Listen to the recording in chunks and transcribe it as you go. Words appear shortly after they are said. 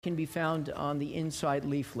can be found on the inside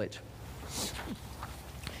leaflet.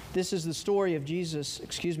 This is the story of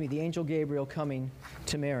the angel Gabriel coming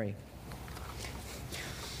to Mary.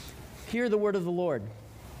 Hear the word of the Lord.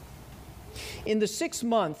 In the 6th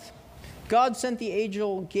month, God sent the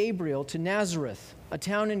angel Gabriel to Nazareth, a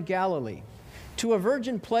town in Galilee, to a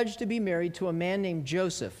virgin pledged to be married to a man named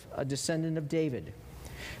Joseph, a descendant of David.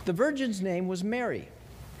 The virgin's name was Mary.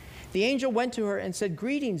 The angel went to her and said,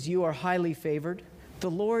 "Greetings, you are highly favored. The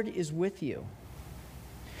Lord is with you."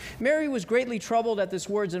 Mary was greatly troubled at these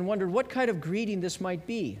words and wondered what kind of greeting this might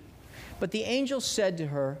be. But the angel said to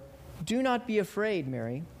her, "Do not be afraid,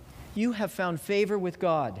 Mary. You have found favor with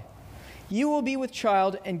God. You will be with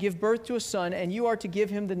child and give birth to a son, and you are to give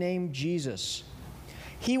him the name Jesus.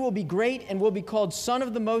 He will be great and will be called Son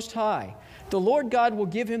of the Most High. The Lord God will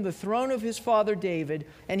give him the throne of his father David,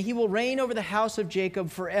 and he will reign over the house of Jacob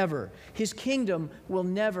forever. His kingdom will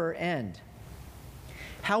never end."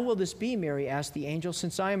 "How will this be," Mary asked the angel,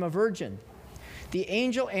 "since I am a virgin?" The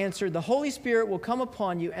angel answered, "The Holy Spirit will come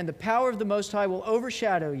upon you, and the power of the Most High will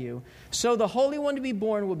overshadow you. So the Holy One to be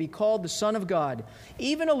born will be called the Son of God.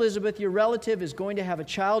 Even Elizabeth, your relative, is going to have a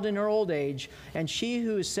child in her old age, and she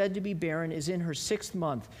who is said to be barren is in her 6th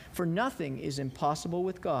month, for nothing is impossible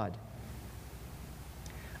with God."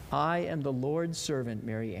 "I am the Lord's servant,"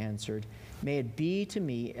 Mary answered. "May it be to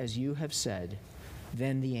me as you have said."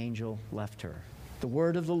 Then the angel left her. The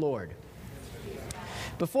word of the Lord.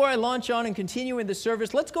 Before I launch on and continue in the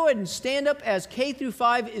service, let's go ahead and stand up as K through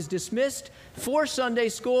 5 is dismissed for Sunday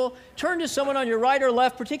school. Turn to someone on your right or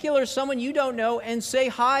left, particularly someone you don't know, and say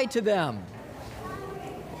hi to them.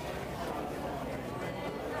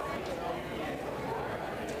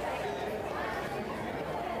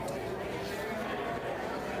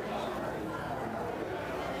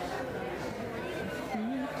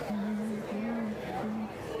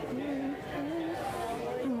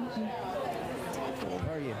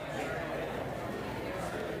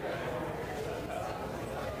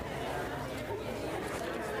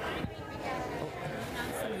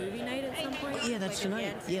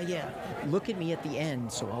 Tonight. Yeah. Look at me at the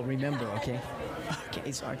end so I'll remember, okay?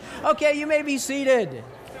 Okay, sorry. Okay, you may be seated.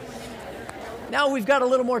 Now we've got a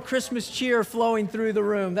little more Christmas cheer flowing through the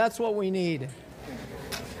room. That's what we need.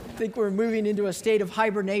 I think we're moving into a state of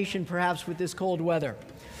hibernation perhaps with this cold weather.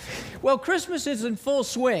 Well, Christmas is in full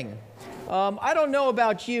swing. I don't know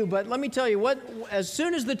about you, but let me tell you what, as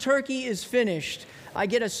soon as the turkey is finished, I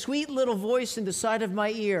get a sweet little voice in the side of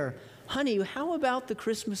my ear. "Honey, how about the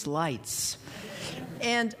Christmas lights?"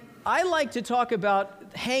 And I like to talk about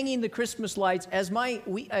hanging the Christmas lights as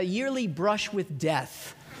a yearly brush with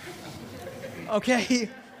death. Okay?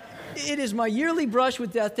 It is my yearly brush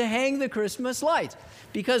with death to hang the Christmas lights.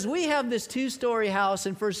 Because we have this 2-story house,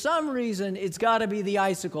 and for some reason, it's got to be the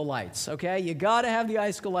icicle lights, okay? You got to have the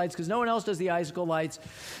icicle lights because no one else does the icicle lights.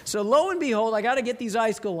 So lo and behold, I got to get these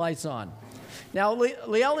icicle lights on. Now,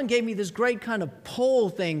 Leellen gave me this great kind of pole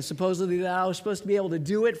thing, supposedly, that I was supposed to be able to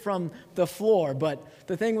do it from the floor, but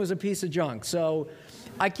the thing was a piece of junk. So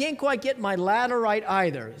I can't quite get my ladder right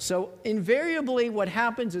either. So invariably what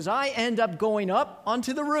happens is I end up going up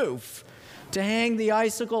onto the roof to hang the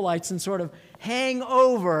icicle lights and sort of hang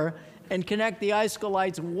over and connect the icicle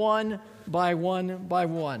lights one by one by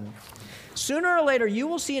one. Sooner or later, you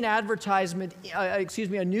will see an advertisement,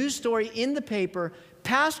 a news story in the paper.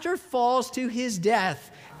 Pastor falls to his death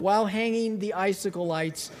while hanging the icicle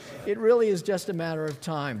lights. It really is just a matter of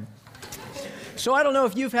time. So I don't know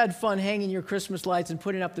if you've had fun hanging your Christmas lights and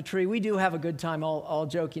putting up the tree. We do have a good time, all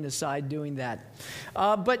joking aside, doing that.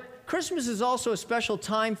 But Christmas is also a special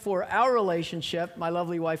time for our relationship, my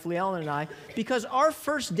lovely wife Leellen and I, because our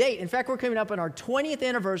first date, in fact, we're coming up on our 20th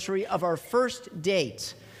anniversary of our first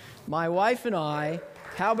date. My wife and I,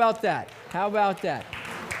 how about that? How about that?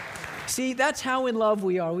 See, that's how in love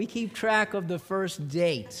we are. We keep track of the first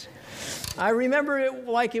date. I remember it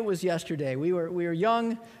like it was yesterday. We were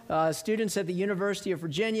young students at the University of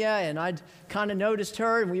Virginia, and I'd kind of noticed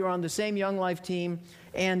her, and we were on the same Young Life team.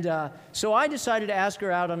 And so I decided to ask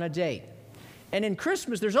her out on a date. And in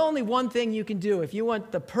Christmas, there's only one thing you can do. If you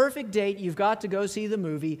want the perfect date, you've got to go see the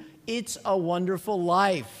movie It's a Wonderful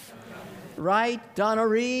Life. Right? Donna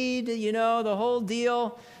Reed, the whole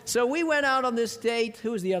deal. So we went out on this date.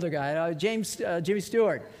 Who was the other guy? Jimmy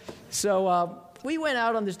Stewart. So we went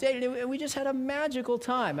out on this date, and we just had a magical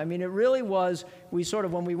time. I mean, it really was.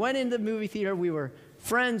 When we went into the movie theater, we were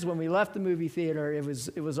friends. When we left the movie theater,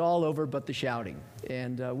 it was all over but the shouting.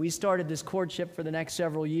 And we started this courtship for the next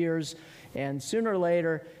several years. And sooner or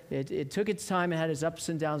later, it took its time. It had its ups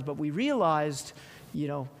and downs. But we realized,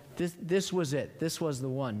 this was it. This was the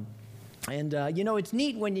one. And, it's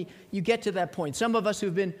neat when you get to that point. Some of us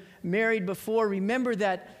who've been married before remember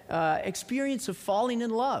that experience of falling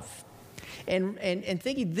in love and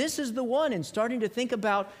thinking this is the one, and starting to think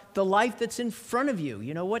about the life that's in front of you.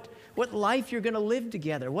 What life you're going to live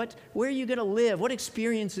together. Where are you going to live? What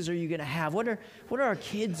experiences are you going to have? What are our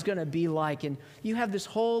kids going to be like? And you have this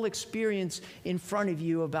whole experience in front of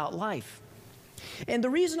you about life. And the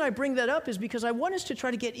reason I bring that up is because I want us to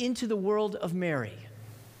try to get into the world of Mary.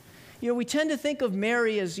 We tend to think of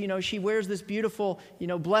Mary as, she wears this beautiful,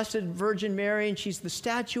 Blessed Virgin Mary, and she's the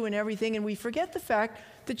statue and everything, and we forget the fact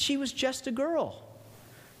that she was just a girl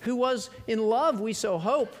who was in love, we so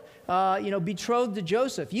hope, betrothed to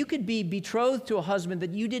Joseph. You could be betrothed to a husband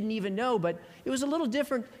that you didn't even know, but it was a little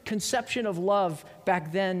different conception of love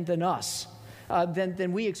back then than us,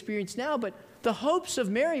 than we experience now. But the hopes of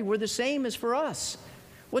Mary were the same as for us.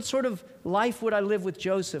 What sort of life would I live with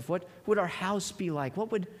Joseph? What would our house be like?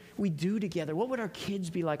 What would we do together? What would our kids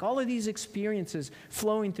be like? All of these experiences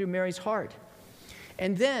flowing through Mary's heart.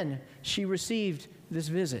 And then she received this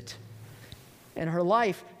visit, and her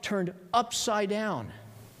life turned upside down.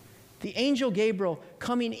 The angel Gabriel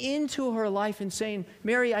coming into her life and saying,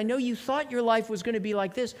 Mary, I know you thought your life was going to be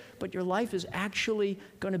like this, but your life is actually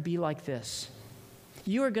going to be like this.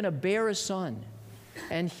 You are going to bear a son,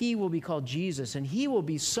 and he will be called Jesus, and he will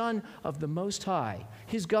be Son of the Most High.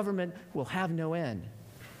 His government will have no end.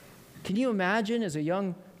 Can you imagine, as a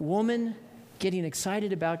young woman, getting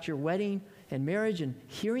excited about your wedding and marriage and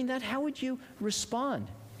hearing that? How would you respond?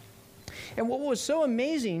 And what was so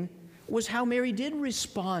amazing was how Mary did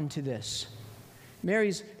respond to this.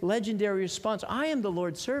 Mary's legendary response, I am the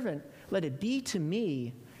Lord's servant. Let it be to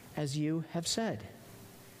me as you have said.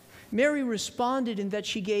 Mary responded in that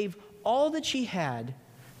she gave all that she had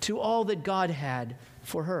to all that God had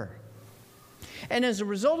for her. And as a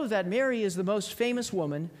result of that, Mary is the most famous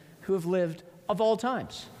woman who have lived of all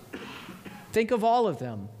times. Think of all of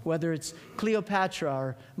them, whether it's Cleopatra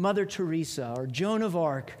or Mother Teresa or Joan of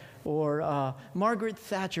Arc or Margaret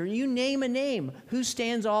Thatcher. You name a name, who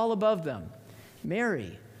stands all above them?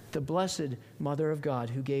 Mary, the blessed Mother of God,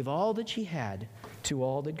 who gave all that she had to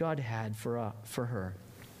all that God had for her.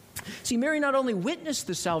 See, Mary not only witnessed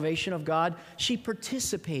the salvation of God, she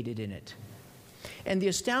participated in it. And the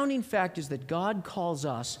astounding fact is that God calls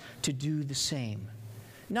us to do the same.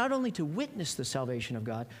 Not only to witness the salvation of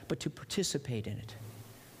God, but to participate in it.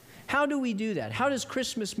 How do we do that? How does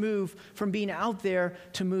Christmas move from being out there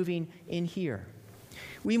to moving in here?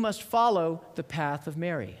 We must follow the path of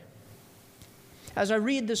Mary. As I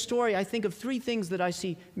read this story, I think of three things that I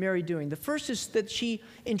see Mary doing. The first is that she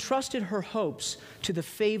entrusted her hopes to the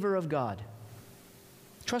favor of God.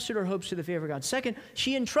 Trusted her hopes to the favor of God. Second,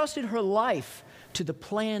 she entrusted her life to the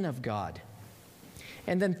plan of God.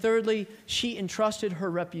 And then thirdly, she entrusted her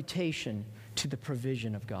reputation to the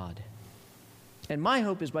provision of God. And my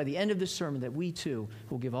hope is by the end of this sermon that we too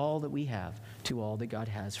will give all that we have to all that God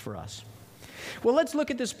has for us. Well, let's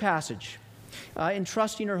look at this passage,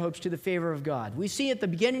 entrusting her hopes to the favor of God. We see at the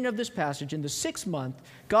beginning of this passage, in the 6th month,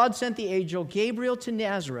 God sent the angel Gabriel to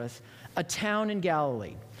Nazareth, a town in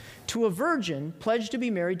Galilee, to a virgin pledged to be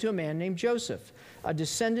married to a man named Joseph, a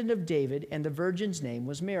descendant of David, and the virgin's name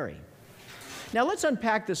was Mary. Now let's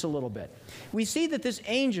unpack this a little bit. We see that this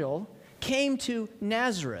angel came to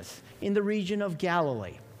Nazareth in the region of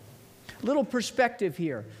Galilee. Little perspective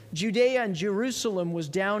here. Judea and Jerusalem was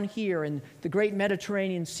down here, and the great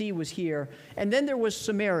Mediterranean Sea was here. And then there was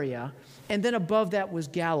Samaria, and then above that was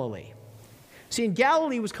Galilee. See, and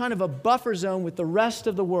Galilee was kind of a buffer zone with the rest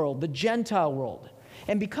of the world, the Gentile world.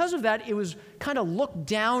 And because of that, it was kind of looked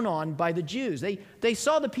down on by the Jews. They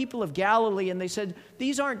saw the people of Galilee and they said,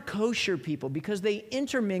 these aren't kosher people because they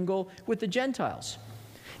intermingle with the Gentiles.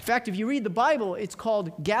 In fact, if you read the Bible, it's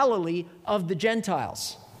called Galilee of the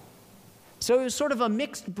Gentiles. So it was sort of a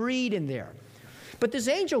mixed breed in there. But this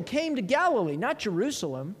angel came to Galilee, not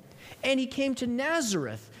Jerusalem, and he came to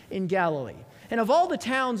Nazareth in Galilee. And of all the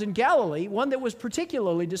towns in Galilee, one that was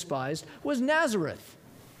particularly despised was Nazareth.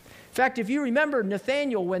 In fact, if you remember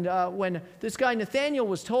Nathanael, when this guy Nathanael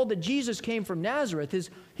was told that Jesus came from Nazareth,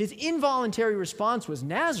 his involuntary response was,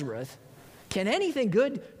 Nazareth? Can anything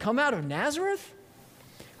good come out of Nazareth?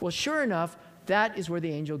 Well, sure enough, that is where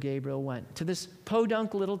the angel Gabriel went, to this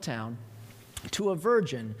podunk little town, to a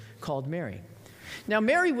virgin called Mary. Now,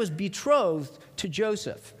 Mary was betrothed to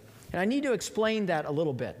Joseph, and I need to explain that a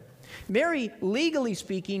little bit. Mary, legally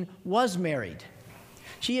speaking, was married.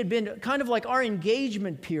 She had been kind of like our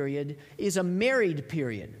engagement period is a married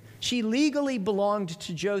period. She legally belonged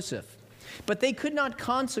to Joseph, but they could not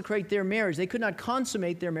consecrate their marriage. They could not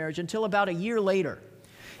consummate their marriage until about a year later.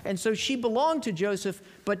 And so she belonged to Joseph,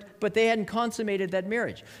 but they hadn't consummated that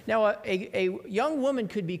marriage. Now, a young woman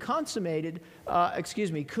could be could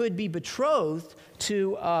be betrothed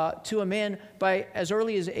to a man by as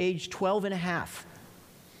early as age 12 and a half.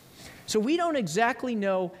 So we don't exactly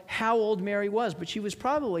know how old Mary was, but she was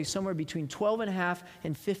probably somewhere between 12 and a half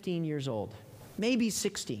and 15 years old, maybe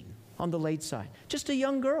 16 on the late side. Just a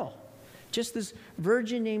young girl, just this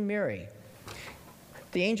virgin named Mary.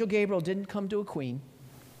 The angel Gabriel didn't come to a queen,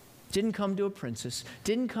 didn't come to a princess,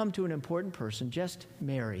 didn't come to an important person, just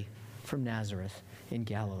Mary from Nazareth in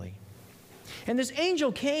Galilee. And this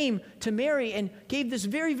angel came to Mary and gave this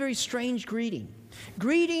very, very strange greeting.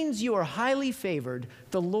 Greetings, you are highly favored.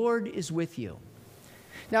 The Lord is with you.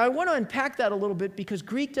 Now, I want to unpack that a little bit because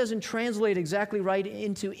Greek doesn't translate exactly right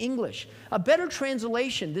into English. A better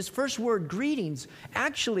translation, this first word, greetings,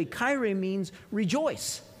 actually, Kyrie, means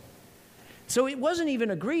rejoice. So it wasn't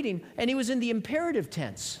even a greeting, and it was in the imperative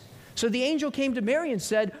tense. So the angel came to Mary and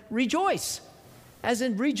said, rejoice. As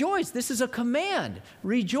in, rejoice. This is a command.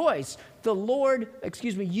 Rejoice. The Lord,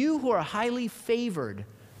 you who are highly favored,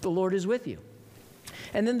 the Lord is with you.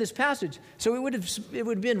 And then this passage, so it would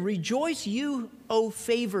have been, rejoice you, O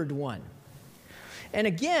favored one. And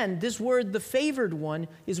again, this word, the favored one,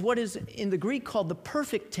 is what is in the Greek called the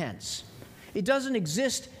perfect tense. It doesn't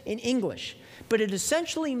exist in English, but it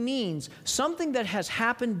essentially means something that has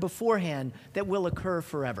happened beforehand that will occur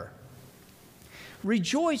forever.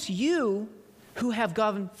 Rejoice you who have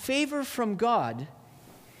gotten favor from God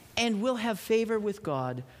and will have favor with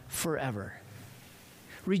God forever.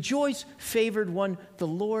 Rejoice, favored one, the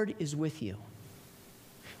Lord is with you.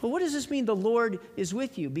 Well, what does this mean, the Lord is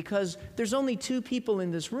with you? Because there's only two people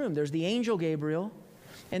in this room. There's the angel Gabriel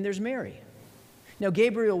and there's Mary. Now,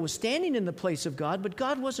 Gabriel was standing in the place of God, but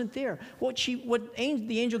God wasn't there. What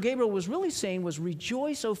the angel Gabriel was really saying was,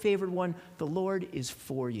 rejoice, O favored one, the Lord is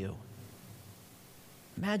for you.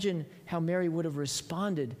 Imagine how Mary would have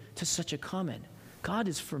responded to such a comment. God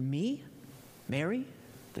is for me? Mary,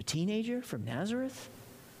 the teenager from Nazareth?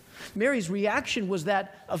 Mary's reaction was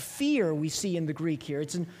that of fear we see in the Greek here.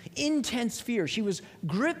 It's an intense fear. She was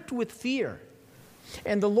gripped with fear.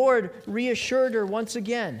 And the Lord reassured her once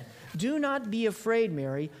again, do not be afraid,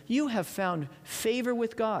 Mary. You have found favor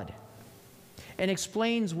with God. And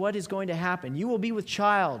explains what is going to happen. You will be with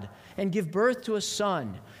child and give birth to a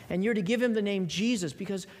son. And you're to give him the name Jesus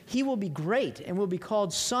because he will be great and will be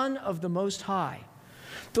called Son of the Most High.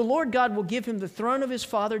 The Lord God will give him the throne of his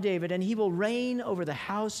father David, and he will reign over the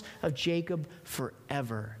house of Jacob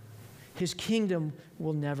forever. His kingdom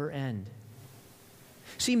will never end.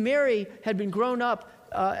 See, Mary had been grown up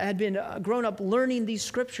learning these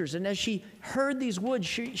scriptures, and as she heard these words,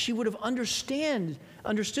 she would have understood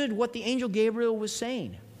what the angel Gabriel was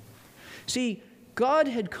saying. See, God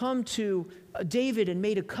had come to David and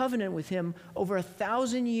made a covenant with him over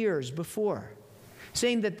 1,000 years before,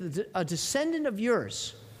 saying that a descendant of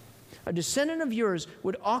yours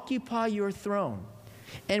would occupy your throne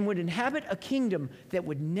and would inhabit a kingdom that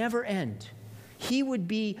would never end. He would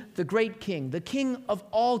be the great king, the king of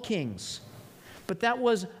all kings. But that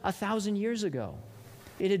was 1,000 years ago.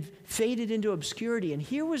 It had faded into obscurity. And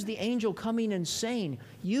here was the angel coming and saying,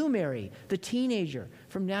 you, Mary, the teenager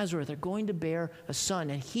from Nazareth, are going to bear a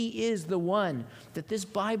son. And he is the one that this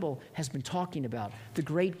Bible has been talking about, the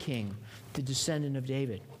great king, the descendant of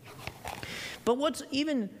David. But what's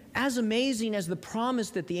even as amazing as the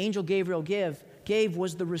promise that the angel Gabriel gave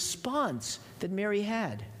was the response that Mary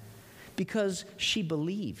had, because she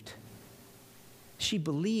believed. She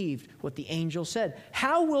believed what the angel said.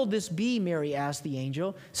 How will this be, Mary asked the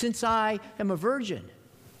angel, since I am a virgin?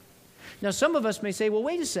 Now, some of us may say, well,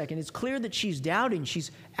 wait a second. It's clear that she's doubting.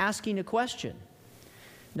 She's asking a question.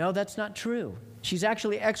 No, that's not true. She's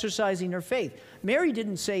actually exercising her faith. Mary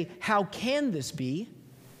didn't say, how can this be?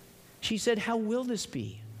 She said, how will this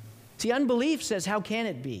be? See, unbelief says, how can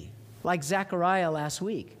it be? Like Zechariah last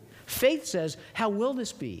week. Faith says, how will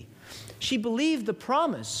this be? She believed the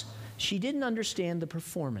promise. She didn't understand the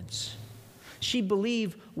performance. She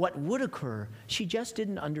believed what would occur. She just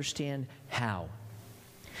didn't understand how.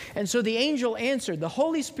 And so the angel answered, the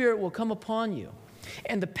Holy Spirit will come upon you,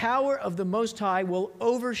 and the power of the Most High will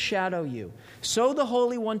overshadow you. So the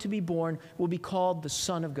Holy One to be born will be called the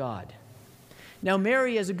Son of God. Now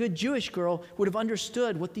Mary, as a good Jewish girl, would have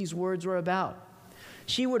understood what these words were about.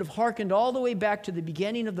 She would have hearkened all the way back to the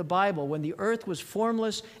beginning of the Bible when the earth was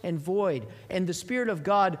formless and void, and the Spirit of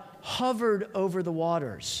God hovered over the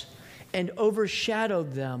waters and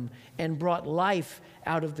overshadowed them and brought life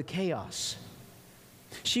out of the chaos.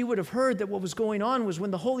 She would have heard that what was going on was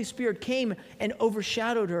when the Holy Spirit came and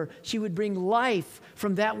overshadowed her, she would bring life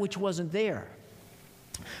from that which wasn't there.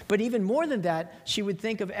 But even more than that, she would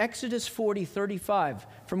think of Exodus 40:35,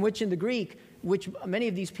 from which in the Greek, which many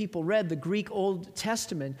of these people read, the Greek Old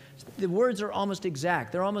Testament, the words are almost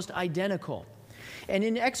exact. They're almost identical. And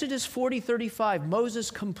in Exodus 40:35,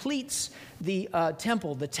 Moses completes the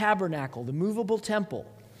temple, the tabernacle, the movable temple.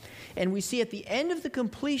 And we see at the end of the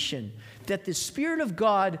completion that the Spirit of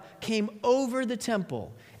God came over the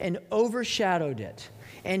temple and overshadowed it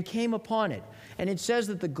and came upon it. And it says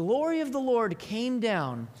that the glory of the Lord came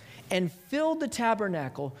down and filled the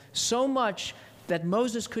tabernacle so much that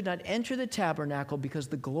Moses could not enter the tabernacle because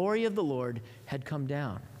the glory of the Lord had come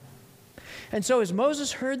down. And so as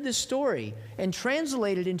Moses heard this story and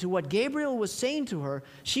translated into what Gabriel was saying to her,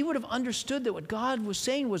 she would have understood that what God was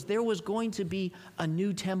saying was there was going to be a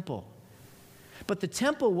new temple. But the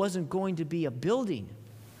temple wasn't going to be a building.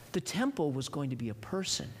 The temple was going to be a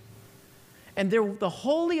person. And the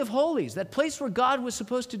Holy of Holies, that place where God was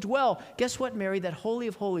supposed to dwell, guess what, Mary? That Holy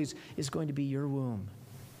of Holies is going to be your womb.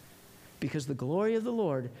 Because the glory of the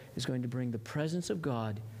Lord is going to bring the presence of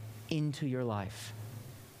God into your life.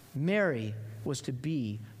 Mary was to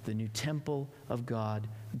be the new temple of God.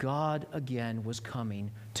 God again was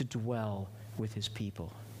coming to dwell with his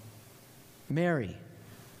people. Mary,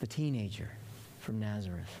 the teenager from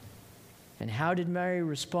Nazareth. And how did Mary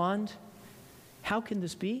respond? How can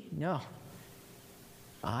this be? No.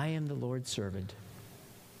 I am the Lord's servant.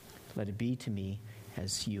 Let it be to me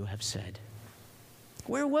as you have said.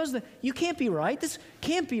 Where was you can't be right. This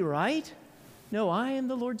can't be right. No, I am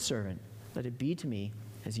the Lord's servant. Let it be to me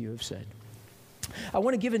as you have said. I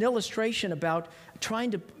want to give an illustration about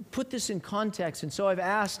trying to put this in context. And so I've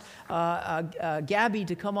asked Gabby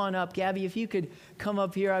to come on up. Gabby, if you could come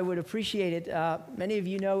up here, I would appreciate it. Many of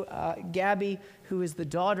you know Gabby, who is the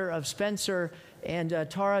daughter of Spencer and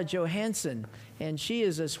Tara Johansson. And she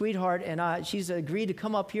is a sweetheart, and she's agreed to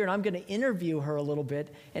come up here, and I'm going to interview her a little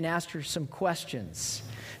bit and ask her some questions.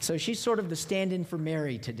 So she's sort of the stand-in for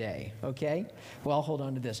Mary today, okay? Well, I'll hold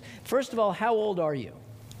on to this. First of all, how old are you?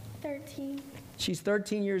 13. She's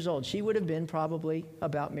 13 years old. She would have been probably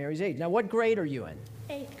about Mary's age. Now, what grade are you in?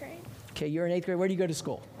 8th grade. Okay, you're in 8th grade. Where do you go to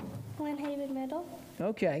school? Glen Haven Middle.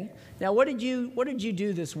 Okay. Now, what did you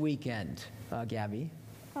do this weekend, Gabby?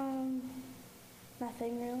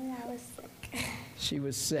 Nothing really. I was sick. She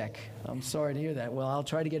was sick. I'm sorry to hear that. Well, I'll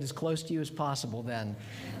try to get as close to you as possible then,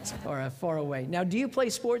 or far away. Now, do you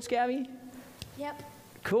play sports, Gabby? Yep.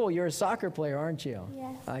 Cool. You're a soccer player, aren't you?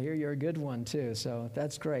 Yes. I hear you're a good one, too, so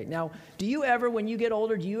that's great. Now, do you ever, when you get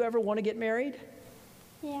older, do you ever want to get married?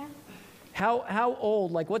 Yeah. How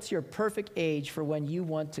old, like what's your perfect age for when you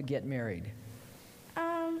want to get married?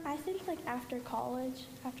 I think like after college,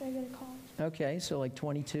 after I go to college. Okay, so like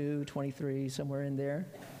 22, 23, somewhere in there.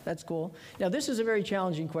 That's cool. Now, this is a very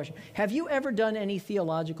challenging question. Have you ever done any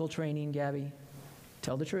theological training, Gabby?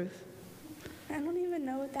 Tell the truth. I don't even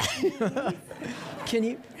know what that means. Can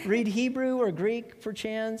you read Hebrew or Greek,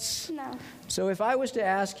 perchance? No. So if I was to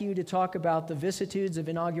ask you to talk about the vicissitudes of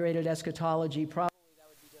inaugurated eschatology, probably that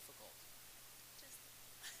would be difficult.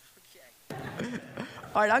 Okay.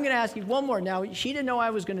 All right, I'm going to ask you one more. Now, she didn't know I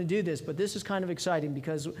was going to do this, but this is kind of exciting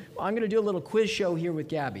because I'm going to do a little quiz show here with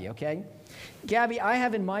Gabby, okay? Gabby, I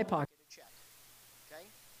have in my pocket a check, okay?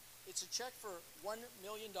 It's a check for $1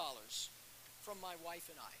 million from my wife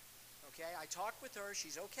and I, okay? I talked with her.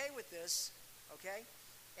 She's okay with this, okay?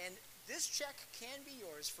 And this check can be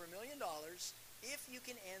yours for $1 million if you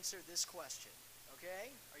can answer this question,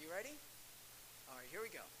 okay? Are you ready? All right, here we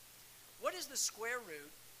go. What is the square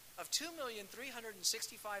root of 2,365,126?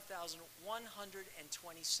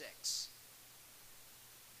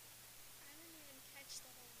 I didn't even catch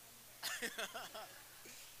the whole number.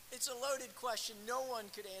 It's a loaded question. No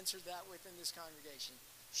one could answer that within this congregation.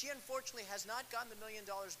 She unfortunately has not gotten the $1 million,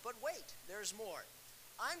 but wait, there's more.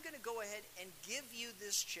 I'm going to go ahead and give you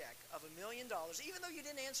this check of $1 million, even though you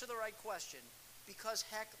didn't answer the right question, because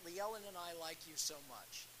heck, Leellen and I like you so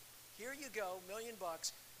much. Here you go, $1 million.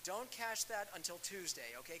 Don't cash that until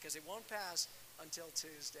Tuesday, okay? Because it won't pass until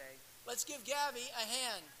Tuesday. Let's give Gabby a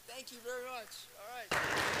hand. Thank you very much. All right.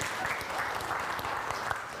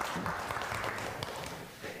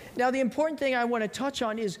 Now, the important thing I want to touch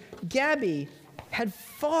on is Gabby had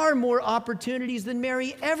far more opportunities than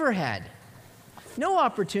Mary ever had. No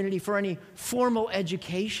opportunity for any formal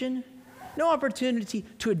education. No opportunity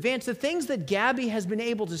to advance the things that Gabby has been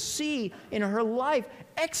able to see in her life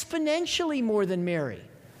exponentially more than Mary.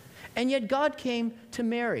 And yet God came to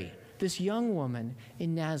Mary, this young woman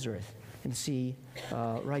in Nazareth, and see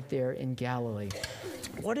right there in Galilee.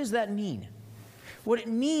 What does that mean? What it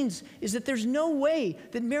means is that there's no way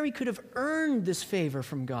that Mary could have earned this favor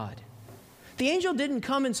from God. The angel didn't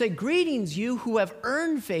come and say, greetings, you who have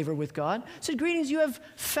earned favor with God. He said, greetings, you have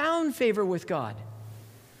found favor with God.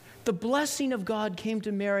 The blessing of God came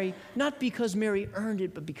to Mary, not because Mary earned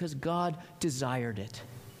it, but because God desired it.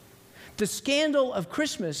 The scandal of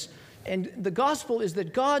Christmas and the gospel is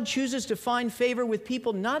that God chooses to find favor with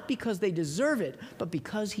people not because they deserve it, but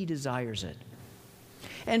because he desires it.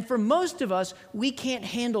 And for most of us, we can't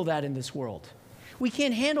handle that in this world. We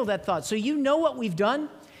can't handle that thought. So you know what we've done?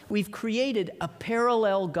 We've created a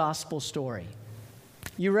parallel gospel story.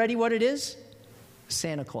 You ready what it is?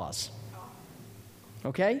 Santa Claus.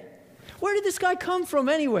 Okay? Where did this guy come from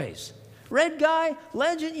anyways? Red guy,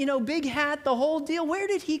 legend, big hat, the whole deal. Where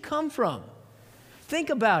did he come from? Think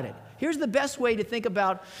about it. Here's the best way to think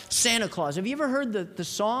about Santa Claus. Have you ever heard the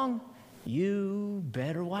song, "You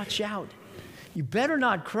better watch out. You better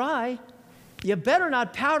not cry. You better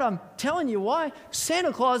not pout. I'm telling you why.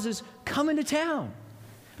 Santa Claus is coming to town."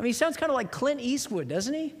 I mean, he sounds kind of like Clint Eastwood,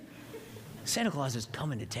 doesn't he? Santa Claus is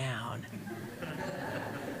coming to town.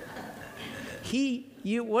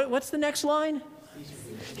 What's the next line?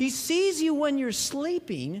 He sees you when you're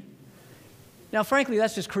sleeping. Now, frankly,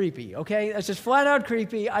 that's just creepy, okay? That's just flat out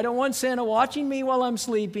creepy. I don't want Santa watching me while I'm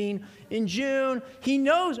sleeping. In June, he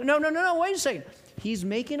knows. No, wait a second. He's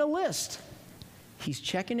making a list. He's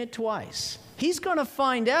checking it twice. He's going to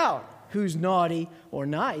find out who's naughty or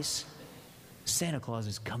nice. Santa Claus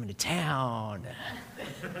is coming to town.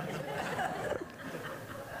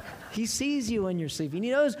 He sees you when you're sleeping.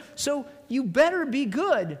 He knows. So you better be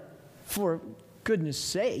good, for goodness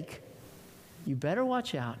sake. You better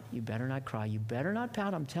watch out. You better not cry. You better not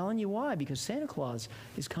pout. I'm telling you why. Because Santa Claus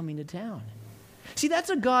is coming to town. See,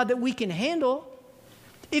 that's a God that we can handle.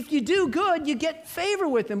 If you do good, you get favor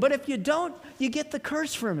with him. But if you don't, you get the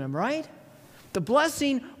curse from him, right? The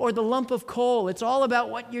blessing or the lump of coal. It's all about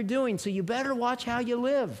what you're doing. So you better watch how you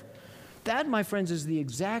live. That, my friends, is the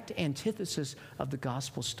exact antithesis of the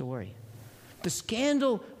gospel story. The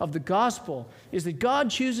scandal of the gospel is that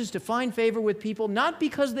God chooses to find favor with people not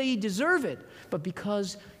because they deserve it, but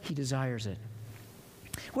because he desires it.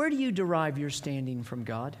 Where do you derive your standing from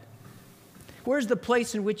God? Where's the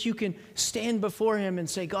place in which you can stand before him and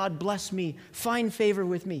say, God, bless me, find favor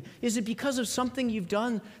with me? Is it because of something you've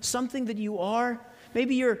done, something that you are?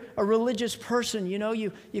 Maybe you're a religious person,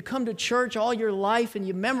 you come to church all your life and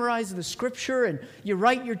you memorize the scripture and you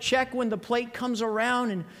write your check when the plate comes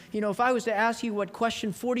around. And, if I was to ask you what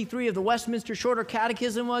question 43 of the Westminster Shorter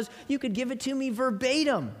Catechism was, you could give it to me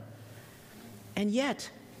verbatim. And yet,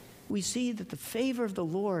 we see that the favor of the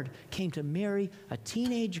Lord came to Mary, a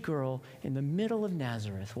teenage girl in the middle of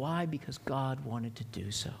Nazareth. Why? Because God wanted to do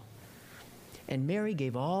so. And Mary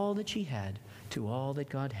gave all that she had to all that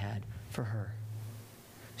God had for her.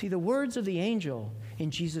 See, the words of the angel in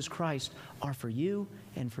Jesus Christ are for you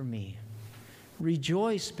and for me.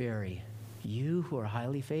 Rejoice, Mary, you who are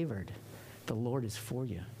highly favored. The Lord is for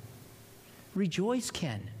you. Rejoice,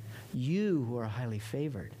 Ken, you who are highly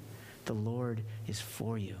favored. The Lord is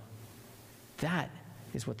for you. That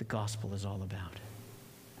is what the gospel is all about.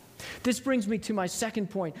 This brings me to my second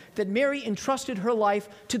point, that Mary entrusted her life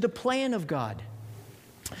to the plan of God.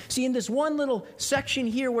 See, in this one little section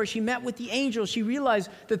here where she met with the angel, she realized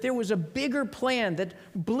that there was a bigger plan that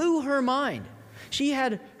blew her mind. She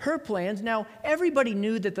had her plans. Now, everybody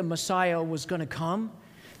knew that the Messiah was going to come.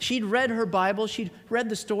 She'd read her Bible, she'd read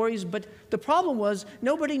the stories, but the problem was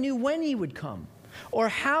nobody knew when he would come, or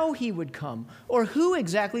how he would come, or who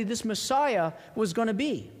exactly this Messiah was going to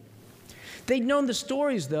be. They'd known the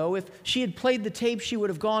stories, though. If she had played the tape, she would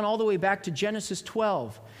have gone all the way back to Genesis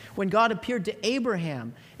 12, when God appeared to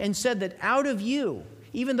Abraham and said that out of you,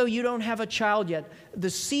 even though you don't have a child yet, the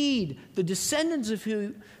seed, the descendants of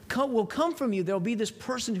who will come from you, there will be this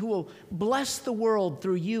person who will bless the world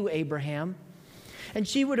through you, Abraham. And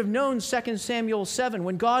she would have known 2 Samuel 7,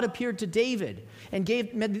 when God appeared to David and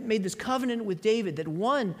made this covenant with David, that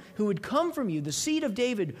one who would come from you, the seed of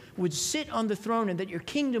David, would sit on the throne and that your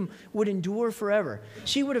kingdom would endure forever.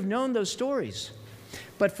 She would have known those stories.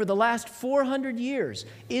 But for the last 400 years,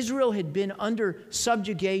 Israel had been under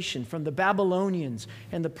subjugation from the Babylonians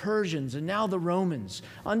and the Persians and now the Romans,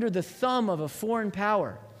 under the thumb of a foreign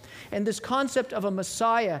power. And this concept of a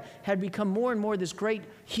Messiah had become more and more this great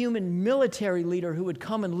human military leader who would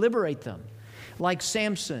come and liberate them, like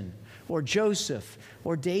Samson or Joseph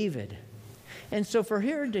or David. And so for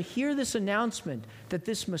her to hear this announcement that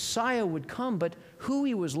this Messiah would come, but who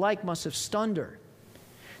he was like must have stunned her.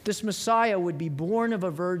 This Messiah would be born of a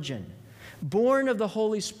virgin, born of the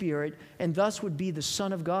Holy Spirit, and thus would be the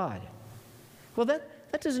Son of God. Well,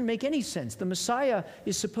 that doesn't make any sense. The Messiah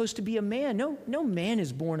is supposed to be a man. No man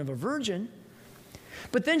is born of a virgin.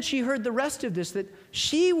 But then she heard the rest of this, that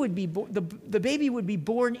she would be the baby would be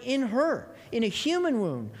born in her, in a human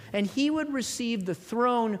womb, and he would receive the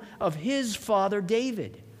throne of his father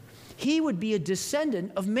David. He would be a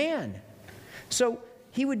descendant of man. So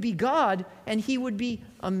he would be God and he would be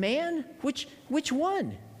a man? Which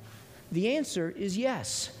one? The answer is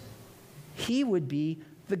yes. He would be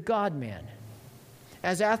the God-man.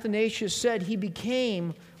 As Athanasius said, he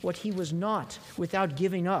became what he was not without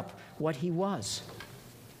giving up what he was.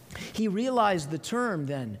 He realized the term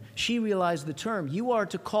then. She realized the term. You are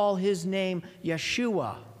to call his name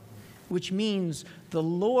Yeshua, which means the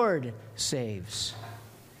Lord saves.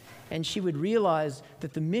 And she would realize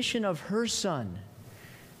that the mission of her son,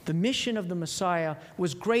 the mission of the Messiah,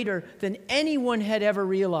 was greater than anyone had ever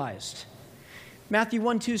realized. Matthew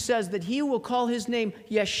 1:2 says that he will call his name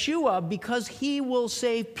Yeshua because he will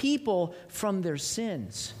save people from their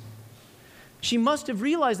sins. She must have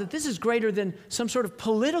realized that this is greater than some sort of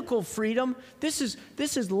political freedom. This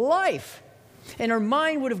is life. And her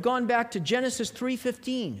mind would have gone back to Genesis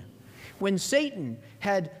 3:15, when Satan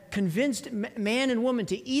had convinced man and woman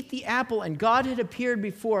to eat the apple, and God had appeared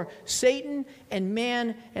before Satan and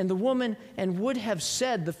man and the woman and would have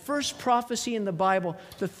said, the first prophecy in the Bible,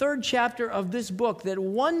 the 3rd chapter of this book, that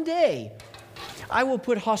one day I will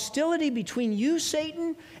put hostility between you,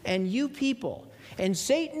 Satan, and you people. And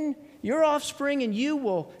Satan, your offspring, and you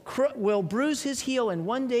will bruise his heel, and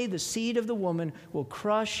one day the seed of the woman will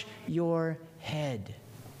crush your head.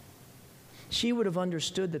 She would have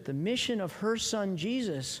understood that the mission of her son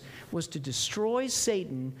Jesus was to destroy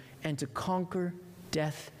Satan and to conquer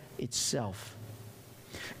death itself.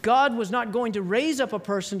 God was not going to raise up a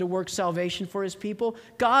person to work salvation for his people.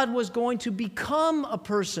 God was going to become a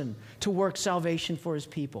person to work salvation for his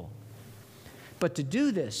people. But to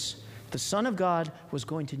do this, the Son of God was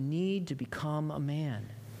going to need to become a man.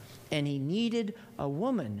 And he needed a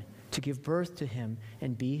woman to give birth to him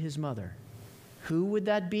and be his mother. Who would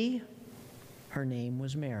that be? Her name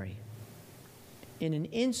was Mary. In an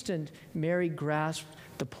instant, Mary grasped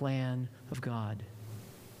the plan of God.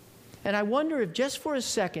 And I wonder if just for a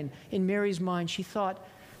second in Mary's mind she thought,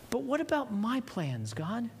 but what about my plans,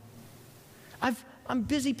 God? I'm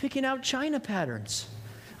busy picking out china patterns.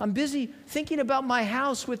 I'm busy thinking about my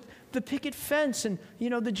house with the picket fence and,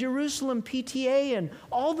 the Jerusalem PTA and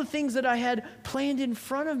all the things that I had planned in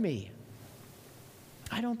front of me.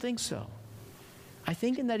 I don't think so. I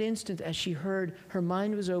think in that instant, as she heard, her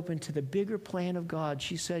mind was open to the bigger plan of God.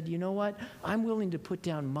 She said, you know what? I'm willing to put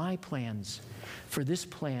down my plans for this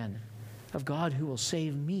plan of God who will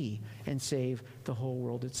save me and save the whole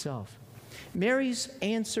world itself. Mary's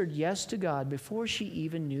answered yes to God before she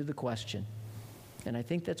even knew the question. And I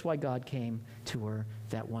think that's why God came to her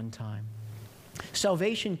that one time.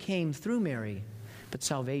 Salvation came through Mary, but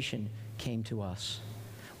salvation came to us.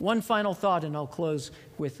 One final thought, and I'll close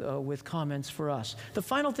with comments for us. The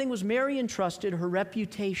final thing was Mary entrusted her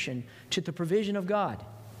reputation to the provision of God.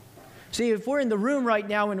 See, if we're in the room right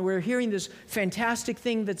now and we're hearing this fantastic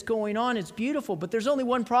thing that's going on, it's beautiful, but there's only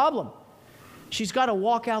one problem. She's got to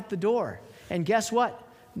walk out the door. And guess what?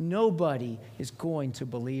 Nobody is going to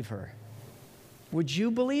believe her. Would you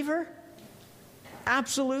believe her?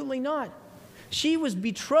 Absolutely not. She was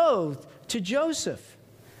betrothed to Joseph.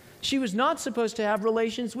 She was not supposed to have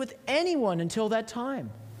relations with anyone until that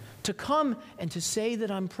time. To come and to say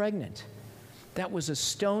that I'm pregnant, that was a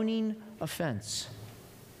stoning offense.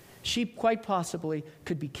 She quite possibly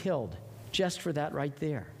could be killed just for that right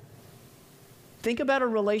there. Think about a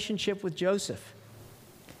relationship with Joseph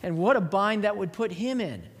and what a bind that would put him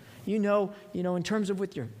in. In terms of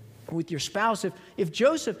with your spouse, if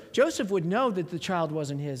Joseph would know that the child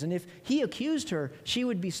wasn't his, and if he accused her, she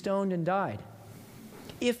would be stoned and died.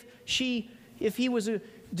 If he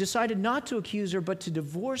decided not to accuse her but to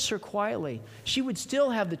divorce her quietly, she would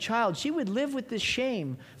still have the child. She would live with this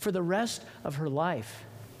shame for the rest of her life.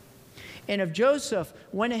 And if Joseph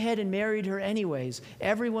went ahead and married her anyways,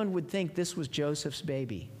 everyone would think this was Joseph's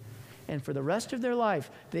baby. And for the rest of their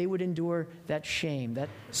life, they would endure that shame, that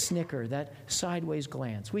snicker, that sideways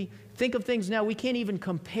glance. We think of things now, we can't even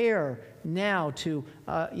compare now to,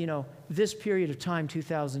 this period of time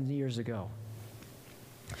 2,000 years ago.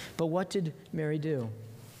 But what did Mary do?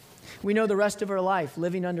 We know the rest of her life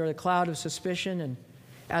living under a cloud of suspicion and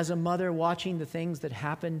as a mother watching the things that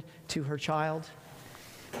happened to her child,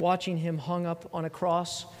 watching him hung up on a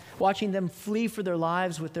cross, watching them flee for their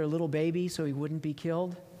lives with their little baby so he wouldn't be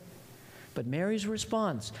killed. But Mary's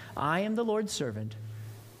response, I am the Lord's servant,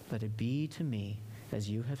 let it be to me as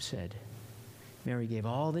you have said. Mary gave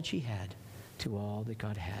all that she had to all that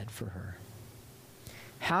God had for her.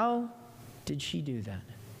 How did she do that?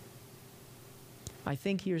 I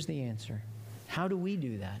think here's the answer. How do we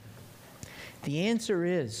do that? The answer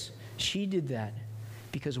is she did that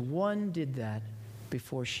because one did that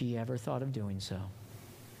before she ever thought of doing so.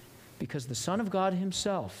 Because the Son of God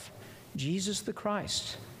himself, Jesus the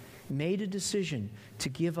Christ, made a decision to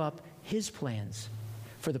give up his plans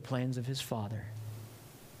for the plans of his Father,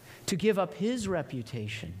 to give up his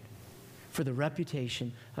reputation for the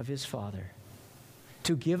reputation of his Father,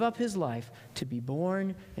 to give up his life, to be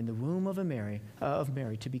born in the womb of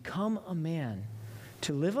Mary, to become a man,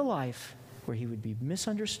 to live a life where he would be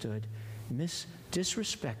misunderstood,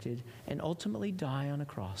 disrespected, and ultimately die on a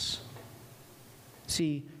cross.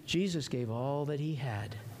 See, Jesus gave all that he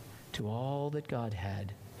had to all that God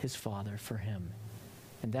had, his Father, for him.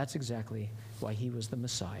 And that's exactly why he was the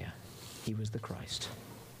Messiah. He was the Christ.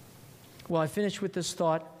 Well, I finished with this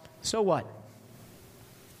thought. So what?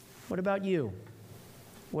 What about you?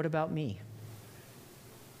 What about me?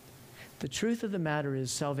 The truth of the matter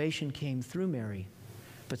is salvation came through Mary,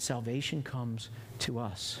 but salvation comes to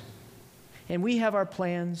us. And we have our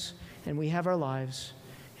plans, and we have our lives,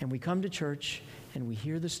 and we come to church, and we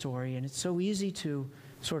hear the story, and it's so easy to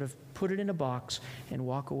sort of put it in a box and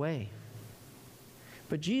walk away.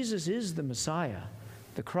 But Jesus is the Messiah,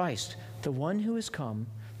 the Christ, the one who has come,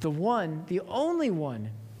 the only one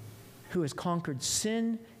who has conquered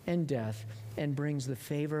sin and death and brings the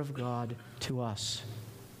favor of God to us.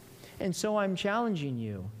 And so I'm challenging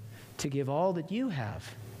you to give all that you have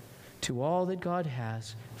to all that God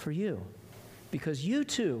has for you, because you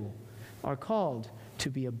too are called to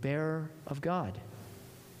be a bearer of God.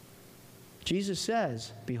 Jesus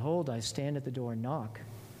says, "Behold, I stand at the door and knock.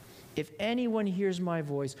 If anyone hears my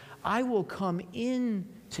voice, I will come in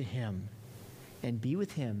to him and be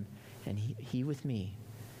with him and he with me."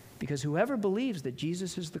 Because whoever believes that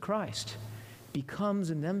Jesus is the Christ becomes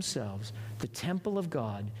in themselves the temple of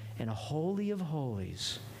God and a holy of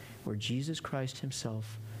holies where Jesus Christ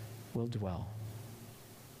himself will dwell.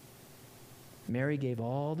 Mary gave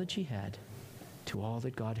all that she had to all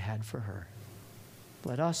that God had for her.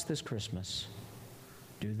 Let us this Christmas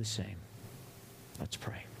do the same. Let's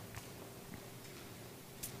pray.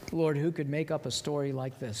 Lord, who could make up a story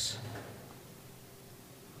like this?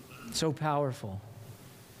 So powerful,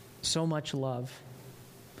 so much love.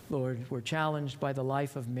 Lord, we're challenged by the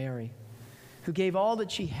life of Mary, who gave all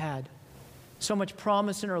that she had, so much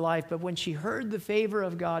promise in her life, but when she heard the favor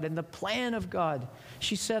of God and the plan of God,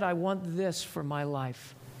 she said, "I want this for my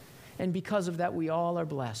life." And because of that, we all are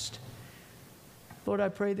blessed. Lord, I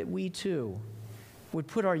pray that we too would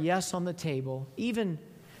put our yes on the table. Even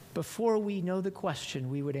before we know the question,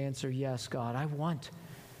 we would answer, "Yes, God, I want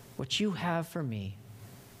what you have for me.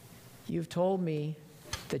 You've told me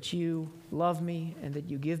that you love me and that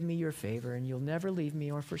you give me your favor and you'll never leave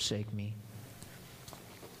me or forsake me."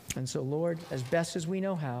 And so, Lord, as best as we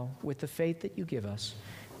know how, with the faith that you give us,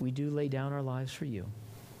 we do lay down our lives for you.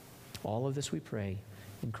 All of this we pray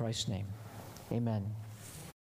in Christ's name. Amen.